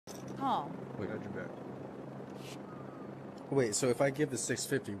Call. Wait, got your back. Wait, so if I give the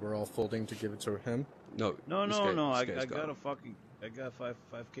 650, we're all folding to give it to him? No. No. I got a fucking. I got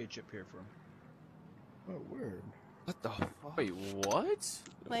 5K chip here for him. Oh, word. What the fuck? Wait, what?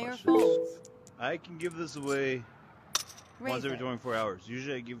 Player folds. I can give this away once every Raise it. 24 hours.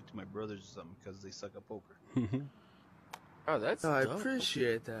 Usually I give it to my brothers or something because they suck at poker. Oh, that's No, I dope.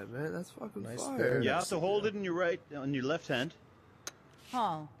 appreciate that, man. That's fucking Nice fire. pair. You have to hold it in your on your left hand,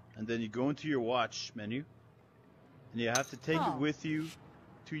 Call. and then you go into your watch menu, and you have to take Oh. it with you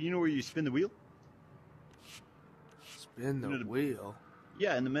to, you know where you spin the wheel? Spin the You know, wheel.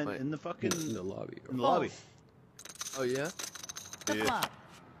 Yeah, in the Wait. in the fucking In the lobby. in the lobby. Oh, yeah? The Yeah. flop. You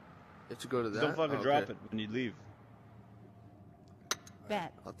have to go to that? Don't fucking Oh, drop okay. it when you leave.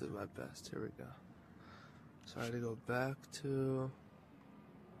 Bet. I'll do my best. Here we go. Sorry to go back to...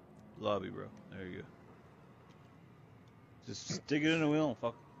 Lobby, bro. There you go. Just stick it in the wheel and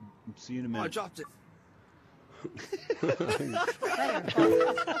fuck. See you in a Oh, I minute. dropped it. Player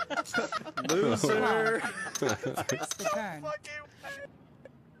folds. Loser. It's the turn.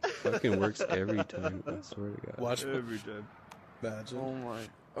 Fucking works every time. I swear to God. Watch Every time. Imagine. Oh, my...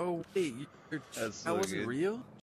 Oh, wait. That's That so wasn't good. real?